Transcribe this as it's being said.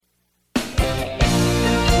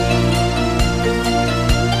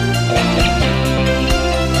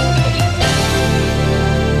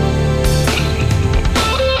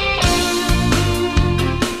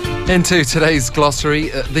Into today's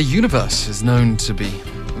glossary, the universe is known to be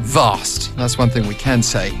vast. That's one thing we can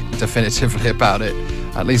say definitively about it,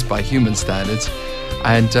 at least by human standards.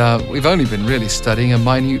 And we've only been really studying a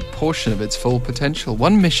minute portion of its full potential.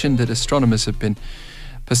 One mission that astronomers have been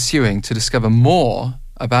pursuing to discover more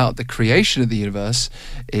about the creation of the universe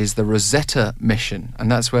is the Rosetta mission. And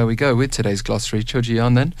that's where we go with today's glossary. Cho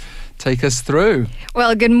Ji-yeon, then, take us through.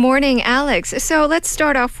 Well, good morning, Alex. So let's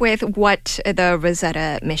start off with what the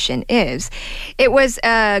Rosetta mission is. It was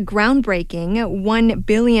a groundbreaking £1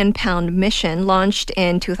 billion mission launched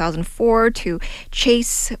in 2004 to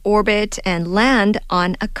chase, orbit, and land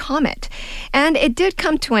on a comet. And it did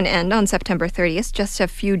come to an end on September 30th, just a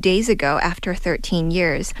few days ago, after 13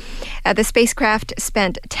 years. The spacecraft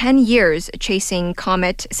spent 10 years chasing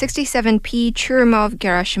comet 67P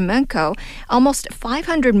Churyumov-Gerasimenko, almost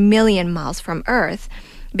 500 million miles from Earth,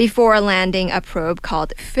 before landing a probe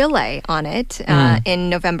called Philae on it in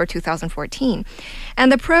November 2014. And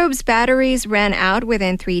the probe's batteries ran out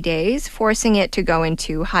within 3 days, forcing it to go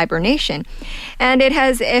into hibernation. And it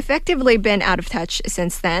has effectively been out of touch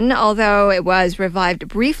since then, although it was revived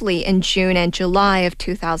briefly in June and July of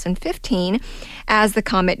 2015 as the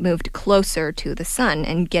comet moved closer to the sun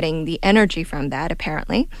and getting the energy from that,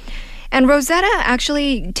 apparently. And Rosetta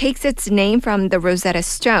actually takes its name from the Rosetta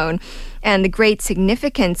Stone, and the great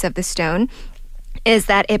significance of the stone is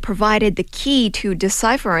that it provided the key to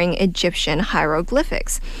deciphering Egyptian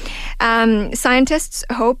hieroglyphics. Scientists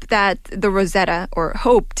hoped that the Rosetta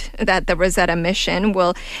mission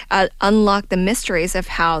will unlock the mysteries of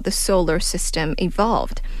how the solar system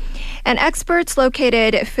evolved. And experts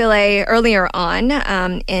located Philae earlier on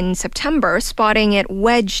in September, spotting it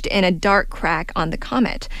wedged in a dark crack on the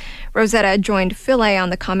comet. Rosetta joined Philae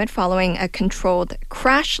on the comet following a controlled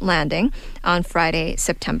crash landing on Friday,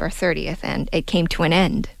 September 30th, and it came to an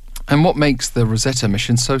end. And what makes the Rosetta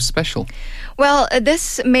mission so special? Well,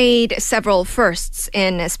 this made several firsts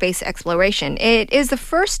in space exploration. It is the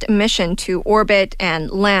first mission to orbit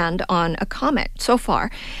and land on a comet so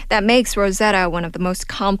far. That makes Rosetta one of the most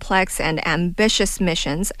complex and ambitious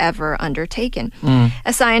missions ever undertaken.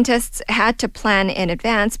 Scientists had to plan in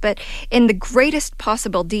advance, but in the greatest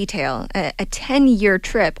possible detail, a 10-year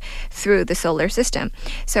trip through the solar system.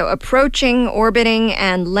 So approaching, orbiting,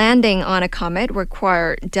 and landing on a comet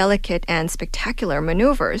require delicate and spectacular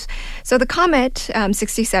maneuvers. So the comet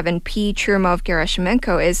 67P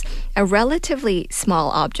Churyumov-Gerasimenko is a relatively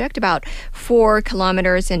small object, about 4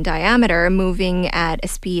 kilometers in diameter, moving at a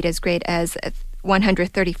speed as great as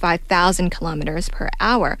 135,000 kilometers per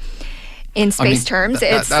hour. In space terms,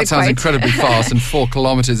 that sounds incredibly fast, and 4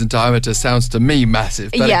 kilometers in diameter sounds to me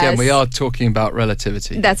massive. But again, we are talking about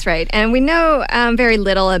relativity. That's right. And we know very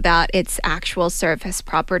little about its actual surface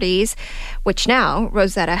properties, which now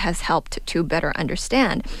Rosetta has helped to better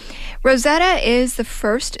understand. Rosetta is the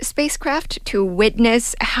first spacecraft to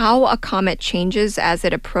witness how a comet changes as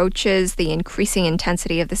it approaches the increasing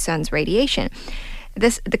intensity of the sun's radiation.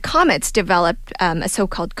 The comets developed a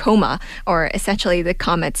so-called coma, or essentially the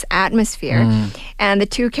comet's atmosphere, and the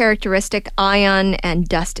two characteristic ion and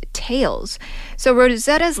dust tails. So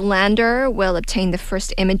Rosetta's lander will obtain the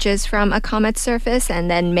first images from a comet's surface and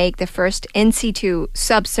then make the first in situ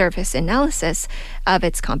subsurface analysis of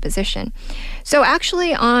its composition. So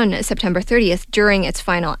actually on September 30th, during its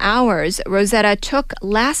final hours, Rosetta took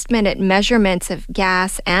last-minute measurements of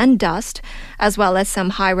gas and dust, as well as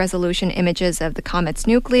some high-resolution images of the comet's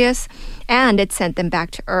nucleus, and it sent them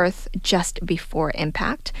back to Earth just before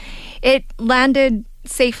impact. It landed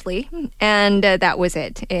safely, and that was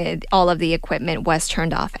it. All of the equipment was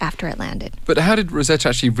turned off after it landed. But how did Rosetta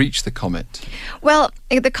actually reach the comet? Well,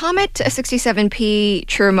 the comet 67P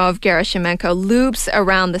Churyumov-Gerasimenko loops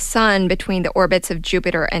around the sun between the orbits of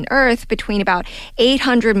Jupiter and Earth between about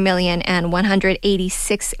 800 million and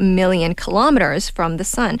 186 million kilometers from the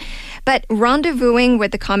sun. But rendezvousing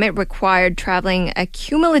with the comet required traveling a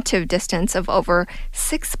cumulative distance of over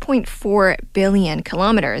 6.4 billion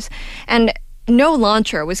kilometers. And no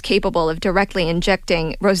launcher was capable of directly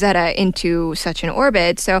injecting Rosetta into such an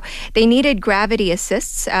orbit, so they needed gravity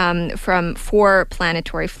assists from 4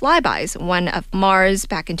 planetary flybys, 1 of Mars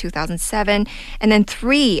back in 2007, and then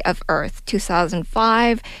 3 of Earth,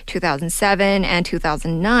 2005, 2007, and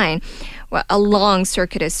 2009. Well, a long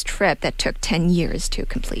circuitous trip that took 10 years to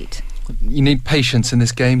complete. You need patience in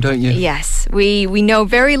this game, don't you? Yes. We know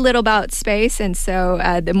very little about space, and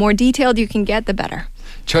so the more detailed you can get, the better.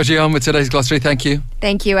 Cho Ji-yeon with today's glossary. Thank you.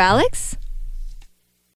 Thank you, Alex.